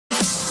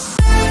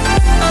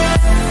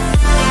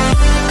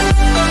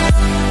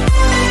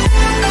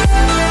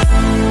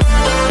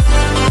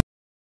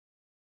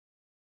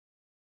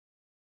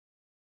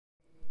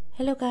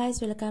Hello guys,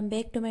 welcome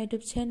back to my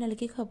YouTube channel.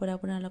 কি খবৰ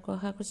আপোনালোকৰ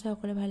আশা কৰিছো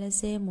সকলো ভালে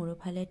আছে মোৰো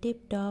ভালে টিপ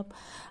টপ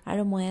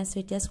আৰু মই আছো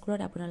এতিয়া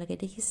স্কুলত আপোনালোকে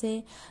দেখিছে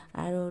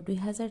আৰু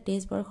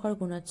 2023 বৰ্ষৰ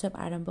গুণোৎসৱ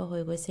আৰম্ভ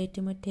হৈ গৈছে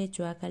ইতিমধ্যে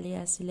যোৱাকালি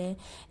আছিল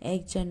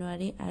 1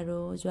 জানুৱাৰী আৰু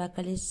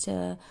যোৱাকালি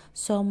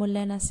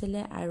সমূল্যায়ন আছিল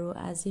আৰু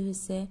আজি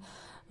হৈছে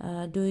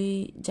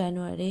 2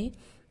 জানুৱাৰী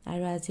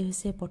আৰু আজি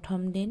হৈছে প্ৰথম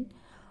দিন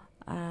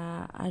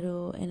আৰু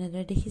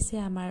এনেদৰে দেখিছে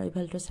আমাৰ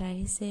ইভালটো চাই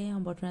আহিছে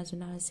সম্বৰ্ধনা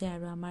জনা হৈছে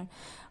আৰু আমাৰ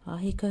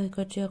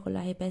শিক্ষক-শিক্ষয়িত্ৰীসকল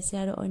আহি পাইছে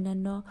আৰু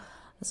অন্যান্য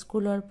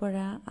স্কুলৰ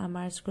পৰা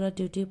আমাৰ স্কুলৰ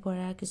ডিউটিৰ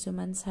পৰা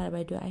কিছুমান ছাৰ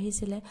বাইদেউ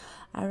আহিছিল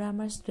আৰু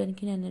আমাৰ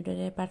ষ্টুডেণ্টখিনি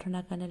এনেদৰে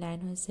প্ৰাৰ্থনাৰ কাৰণে লাইন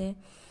হৈছে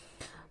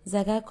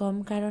জায়গা কম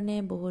কাৰণে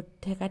বহুত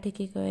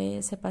ঠেকাঠেকি কৈ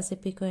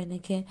চেপাচেপি কৈ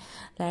এনেকৈ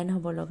লাইন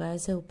হ'ব লগা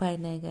হৈছে উপায়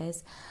নাই গাইজ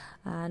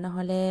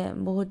নহলে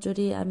বহুত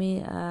যদি আমি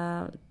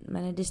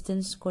মানে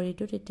ডিসটেন্স কৰি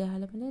দিও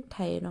তেতিয়াহলে মানে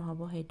ঠাই নহব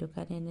হেতু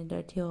কাৰণে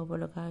এনেদৰে থিয় হ'ব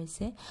লগা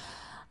হৈছে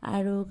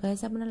আৰু গাইজ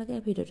আপোনালোকে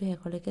ভিডিওটো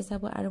হেকলৈকে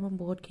চাব আৰু মই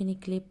বহুতখিনি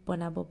ক্লিপ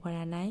বনাব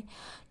পৰা নাই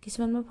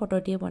কিছুমান মই ফটো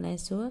দিয়ে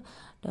বনাইছো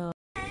তো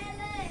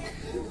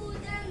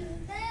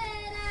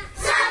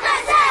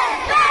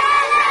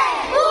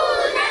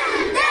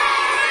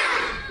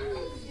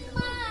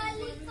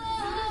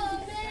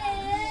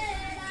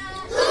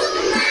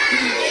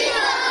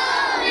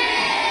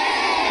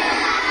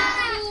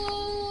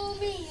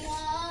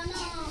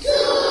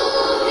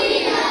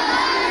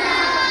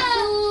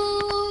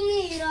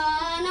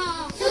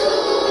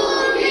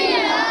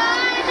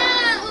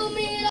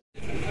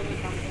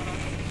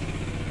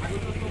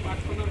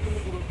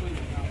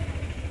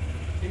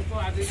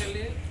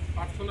আজিকালি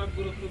পাঠশালাত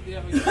গুৰুত্ব দিয়া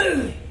হৈছে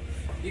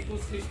ইকো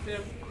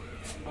সিস্টেম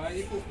বা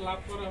ইকো ক্লাব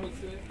কৰা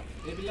হৈছে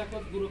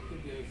এইবিলাকত গুৰুত্ব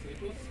দিয়া হৈছে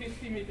এইটো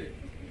সিস্টেমেটিক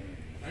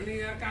আৰু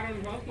ইয়াৰ কাৰণ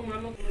হ'ল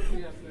তোমালোকৰ কি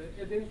আছে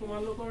এদিন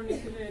তোমালোকৰ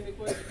নিচিনা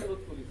এনেকৈ স্কুলত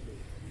কৰিছে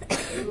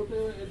তেওঁলোকে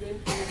এদিন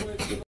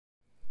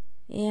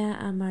এয়া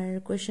আমাৰ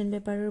কোৱেশ্চন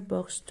পেপাৰৰ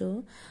বক্সটো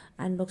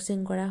আনবক্সিং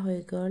কৰা হৈ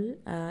গ'ল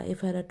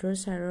ইফালটোৰ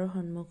ছাৰৰ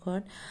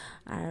সন্মুখত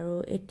আৰু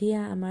এতিয়া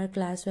আমাৰ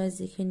ক্লাছ ওয়াইজ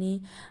যিখিনি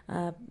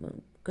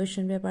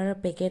কোৱেশ্চন পেপাৰৰ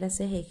পেকেট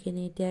আছে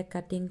সেইখিনি এতিয়া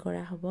কাটিং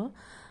কৰা হ'ব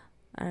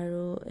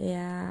আৰু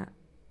এয়া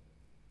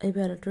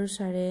ইভালটোৰ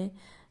ছাৰে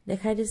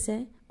দেখাই দিছে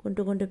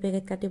কোনটো কোনটো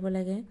পেকেট কাটিব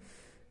লাগে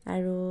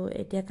আৰু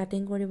এতিয়া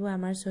কাটিং কৰিব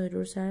আমাৰ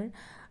সৈদুৰ ছাৰ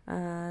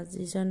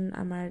যিজন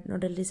আমাৰ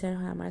নোডেল টিচাৰ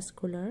হয় আমাৰ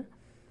স্কুলৰ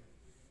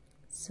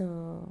সো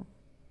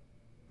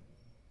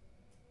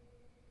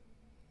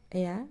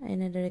এয়া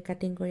এনেদৰে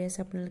কাটিং কৰি আছে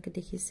আপোনালোকে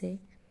দেখিছে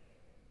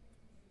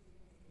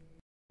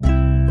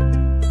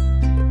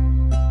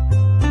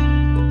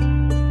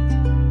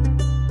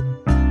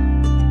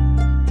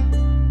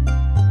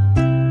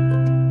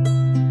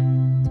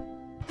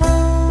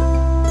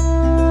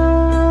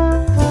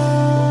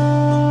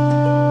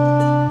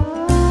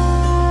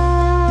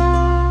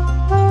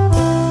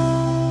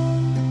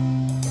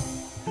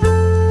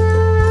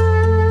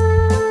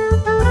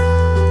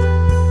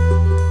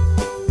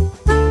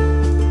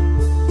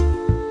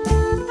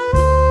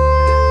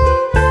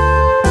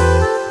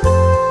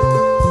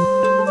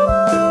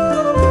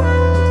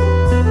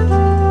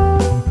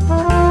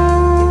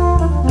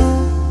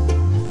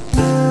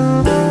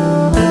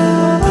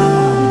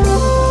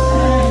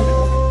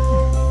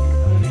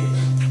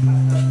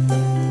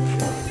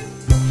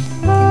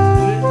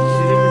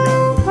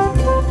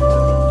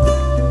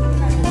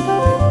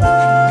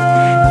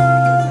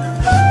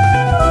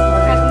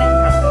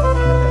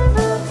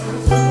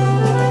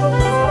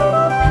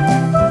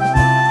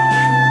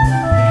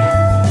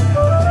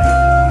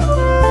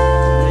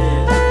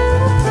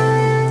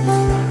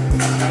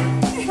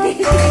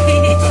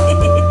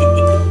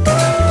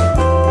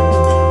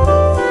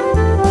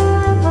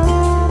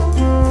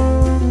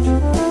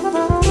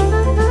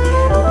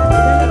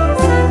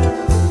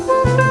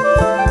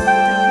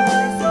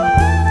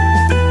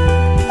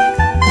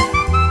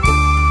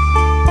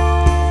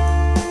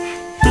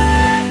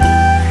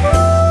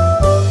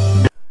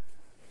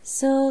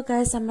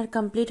গাইজ আমাৰ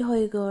কমপ্লিট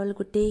হৈ গ'ল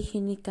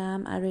গোটেইখিনি কাম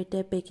আৰু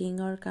এতিয়া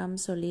পেকিঙৰ কাম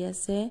চলি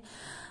আছে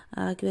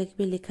কিবা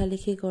কিবি লিখা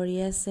লিখি কৰি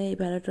আছে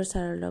ইভালটোৰ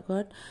ছাৰৰ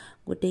লগত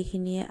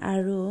গোটেইখিনিয়ে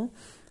আৰু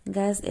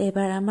গাইজ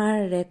এবাৰ আমাৰ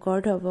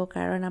ৰেকৰ্ড হ'ব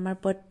কাৰণ আমাৰ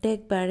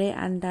প্ৰত্যেকবাৰে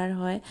আন্ধাৰ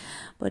হয়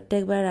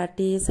প্ৰত্যেকবাৰ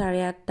ৰাতি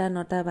 8:30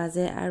 9টা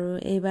বাজে আৰু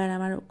এইবাৰ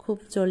আমাৰ খুব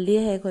জলদি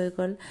শেষ হৈ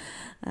গ'ল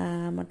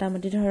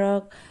মোটামুটি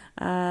ধৰক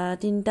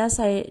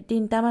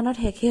 3টা মানত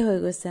শেষে হৈ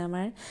গৈছে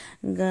আমাৰ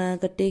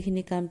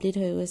গোটেইখিনি কমপ্লিট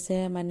হৈ গৈছে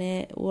মানে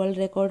ওয়াৰ্ল্ড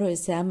ৰেকৰ্ড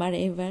হৈছে আমাৰ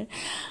এইবাৰ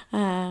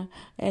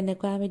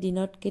এনেকুৱা আমি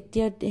দিনত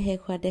কেতিয়া শেষ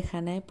হোৱা দেখা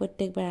নাই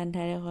প্ৰত্যেকবাৰ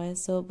আন্ধাৰে হয়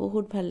সো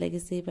বহুত ভাল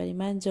লাগিছে এইবাৰ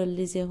ইমান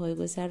জলদি যে হৈ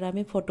গৈছে আৰু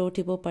আমি ফটো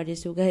উঠিব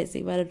পাৰিছো গাইজ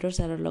ইভালটোৰ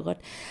ছাৰৰ লগত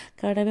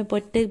কাৰণ আমি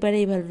প্ৰত্যেকবাৰে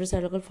ইভালটোৰ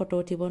ছাৰৰ লগত ফটো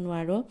উঠিব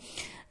নোৱাৰো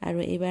আৰু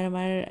এইবাৰ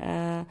আমাৰ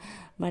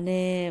মানে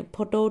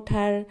ফটো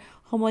উঠাৰ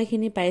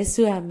সময়খিনি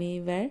পাইছো আমি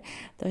এবাৰ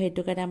তো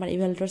হেতু কাৰণে আমাৰ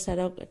ইভালটোৰ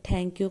ছাৰক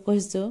থ্যাংক ইউ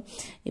কৈছো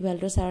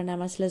ইভালটোৰ ছাৰৰ নাম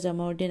আছিল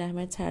জমাউদ্দিন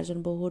আহমেদ ছাৰজন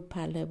বহুত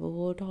ভাল হয়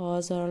বহুত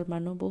সহজ সৰল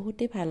মানুহ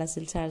বহুতেই ভাল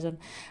আছিল ছাৰজন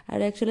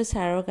আৰু একচুয়ালি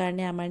ছাৰৰ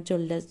কাৰণে আমাৰ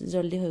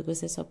জলদি হৈ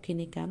গৈছে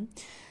সবখিনি কাম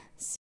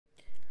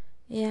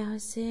এয়া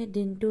হৈছে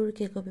দিনটোৰ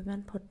কেইকপিমান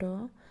ফটো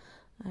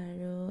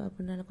আৰু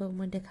আপোনালোকক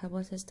মই দেখাব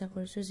চেষ্টা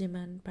কৰিছোঁ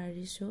যিমান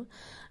পাৰিছোঁ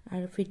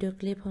আৰু ভিডিঅ'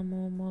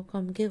 ক্লিপসমূহ মই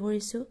কমকৈ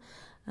কৰিছোঁ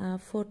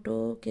ফটো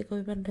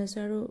কেইকপিমান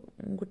উঠাইছোঁ আৰু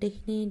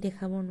গোটেইখিনি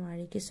দেখাব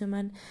নোৱাৰি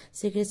কিছুমান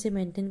চিক্ৰেচি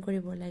মেইনটেইন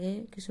কৰিব লাগে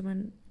কিছুমান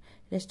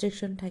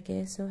ৰেষ্ট্ৰিকশ্যন থাকে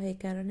চ'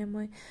 সেইকাৰণে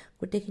মই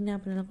গোটেইখিনি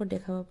আপোনালোকক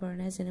দেখাব পৰা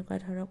নাই যেনেকুৱা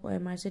ধৰক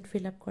OMR চিট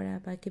ফিল আপ কৰা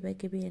বা কিবা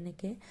কিবি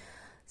এনেকৈ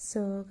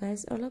চ'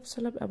 গাইজ অলপ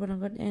চলপ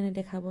আপোনালোকক এনে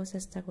দেখাব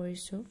চেষ্টা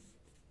কৰিছোঁ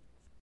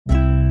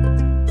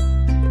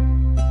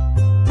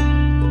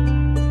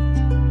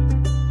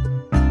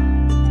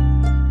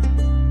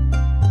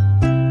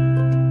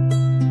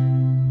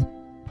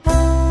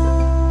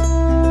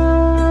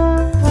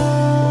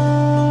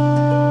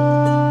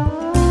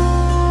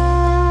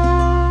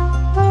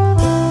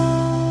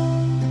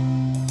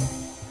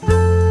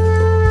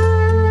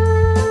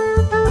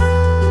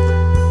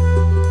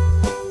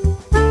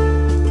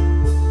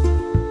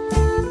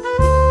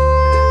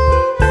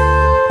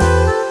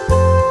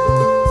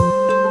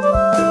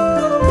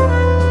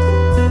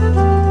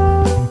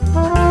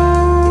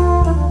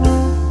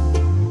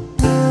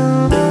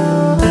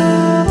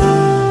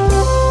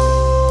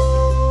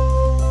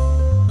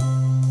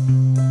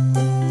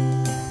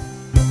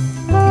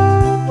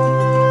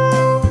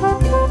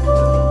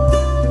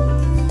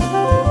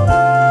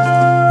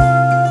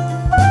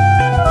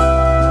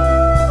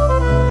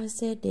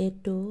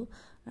Day2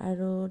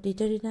 আৰু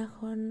দ্বিতীয়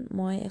দিনাখন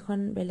মই এখন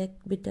বেলেগ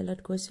বিদ্যালয়ত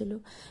গৈছিলোঁ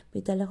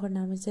বিদ্যালয়খনৰ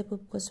নাম হৈছে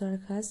পুবকচৰ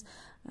খাজ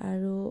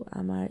আৰু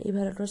আমাৰ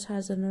ইভালতৰ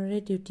ছাৰজনৰে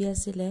ডিউটি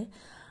আছিলে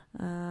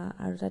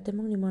আৰু তাতে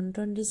মোক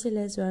নিমন্ত্ৰণ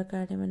দিছিলে যোৱাৰ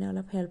কাৰণে মানে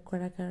অলপ হেল্প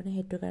কৰাৰ কাৰণে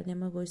সেইটো কাৰণে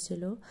মই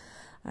গৈছিলোঁ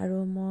আৰু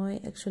মই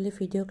একচুৱেলি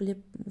ভিডিঅ' ক্লিপ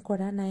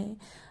কৰা নাই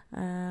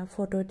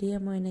ফটো দিয়ে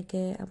মই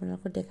এনেকৈ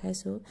আপোনালোকক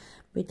দেখাইছোঁ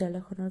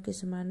বিদ্যালয়খনৰ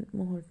কিছুমান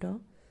মুহূৰ্ত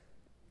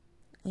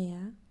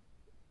এয়া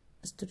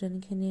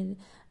ষ্টুডেণ্টখিনিৰ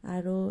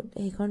আৰু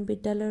সেইখন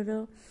বিদ্যালয়ৰো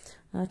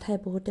ঠাই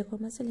বহুতে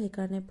কম আছিল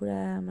সেইকাৰণে পূৰা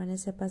মানে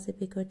চেপা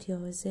চেপিকৈ থিয়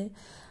হৈছে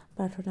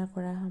প্ৰাৰ্থনা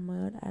কৰাৰ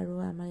সময়ত আৰু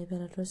আমাৰ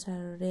ইভালতৰ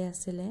ছাৰৰে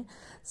আছিলে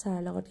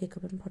ছাৰৰ লগত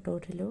কেইখনমান ফটো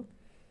উঠিলোঁ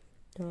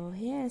তো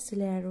সেয়াই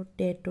আছিলে আৰু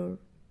Day2ৰ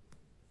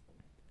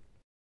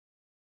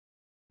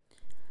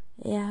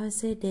এয়া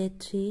হৈছে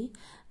Day3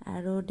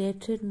 আৰু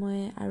Day3ত মই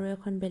আৰু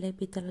এখন বেলেগ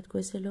বিদ্যালয়ত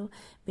গৈছিলোঁ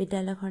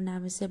বিদ্যালয়খনৰ নাম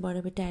হৈছে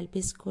বৰবিতা LP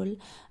স্কুল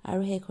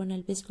আৰু সেইখন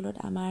LP স্কুলত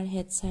আমাৰ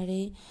হেড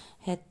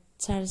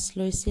চাৰ্জ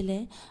লৈছিলে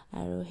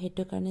আৰু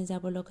সেইটো কাৰণে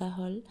যাব লগা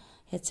হ'ল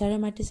হেড ছাৰে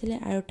মাতিছিলে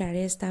আৰু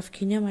তাৰে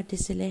ষ্টাফখিনিও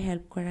মাতিছিলে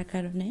হেল্প কৰাৰ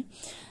কাৰণে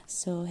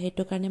চ'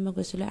 সেইটো কাৰণে মই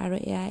গৈছিলোঁ আৰু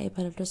এয়া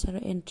ইভালতৰ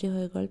ছাৰৰ এণ্ট্ৰি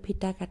হৈ গ'ল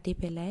ফিটা কাটি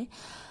পেলাই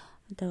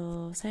তো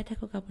চাই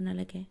থাকক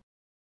আপোনালোকে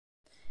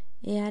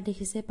এয়া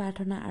দেখিছে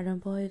প্ৰাৰ্থনা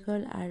আৰম্ভ হৈ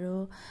গ'ল আৰু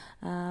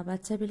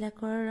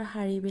বাচ্চাবিলাকৰ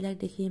শাৰীবিলাক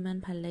দেখি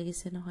ইমান ভাল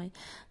লাগিছে নহয়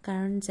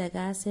কাৰণ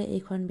জেগা আছে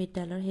এইখন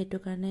বিদ্যালয়ৰ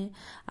সেইটো কাৰণে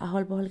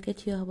আহল বহলকৈ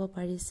থিয় হ'ব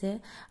পাৰিছে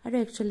আৰু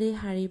একচুৱেলি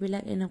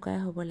শাৰীবিলাক এনেকুৱাই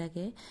হ'ব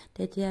লাগে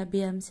তেতিয়া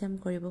ব্যায়াম চ্যায়াম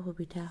কৰিব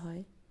সুবিধা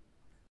হয়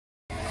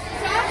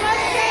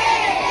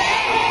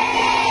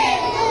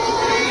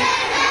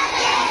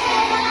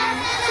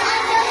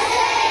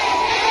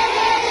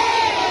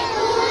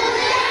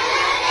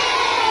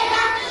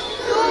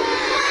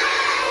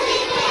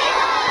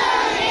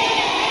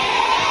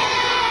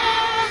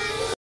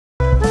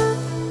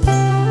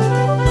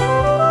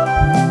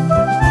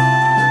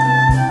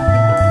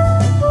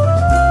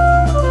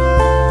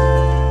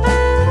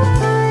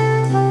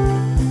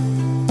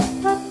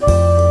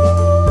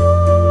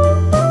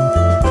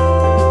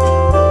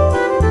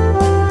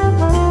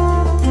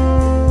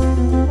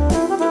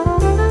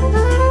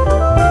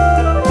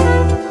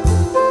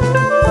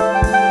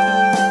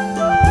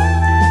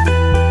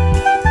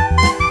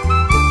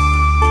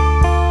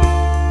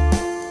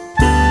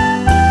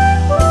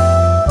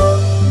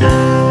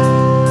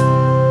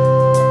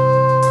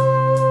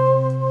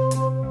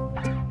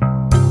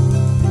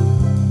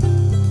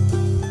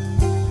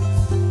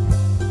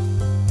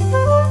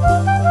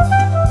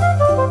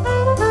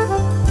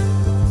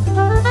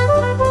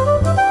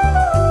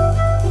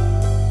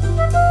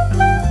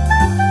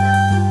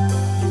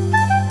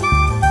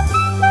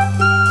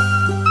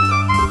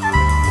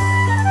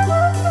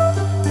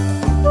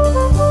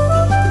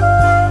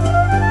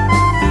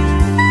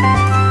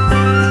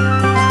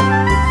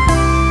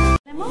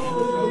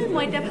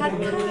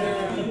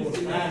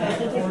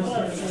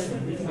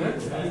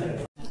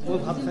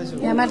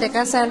আমাৰ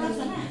ডেকা ছাৰ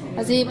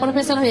আজি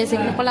প্ৰফেচৰ হৈ আছে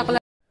কিন্তু কলা কলা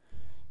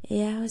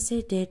এয়া হৈছে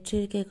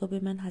Day3ৰ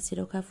কেইকপিমান সাঁচি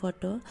ৰখা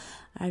ফটো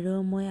আৰু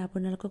মই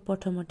আপোনালোকক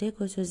প্ৰথমতে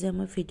কৈছোঁ যে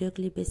মই ভিডিঅ'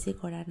 ক্লিপ বেছি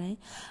কৰা নাই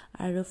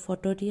আৰু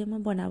ফটো দিয়ে মই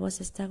বনাব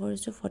চেষ্টা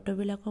কৰিছোঁ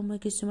ফটোবিলাকো মই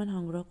কিছুমান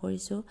সংগ্ৰহ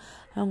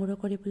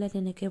কৰি পেলাই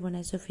তেনেকৈ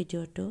বনাইছোঁ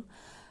ভিডিঅ'টো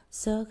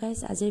চ' গাইজ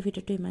আজিৰ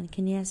ভিডিঅ'টো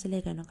ইমানখিনি আছিলে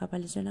কেনেকুৱা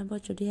পালে জনাব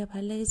যদিহে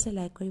ভাল লাগিছে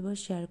লাইক কৰিব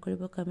শ্বেয়াৰ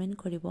কৰিব কমেণ্ট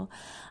কৰিব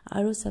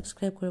আৰু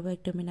ছাবস্ক্ৰাইব কৰিব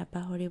একদমেই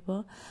নাপাহৰিব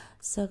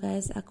চ'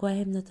 গাইজ আকৌ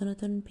আহিম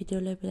নতুন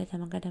ভিডিঅ' লৈ পেলাই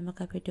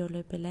ধামাকা ভিডিঅ'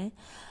 লৈ পেলাই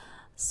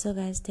চ'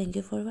 গাইজ থেংক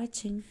ইউ ফৰ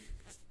ৱাচিং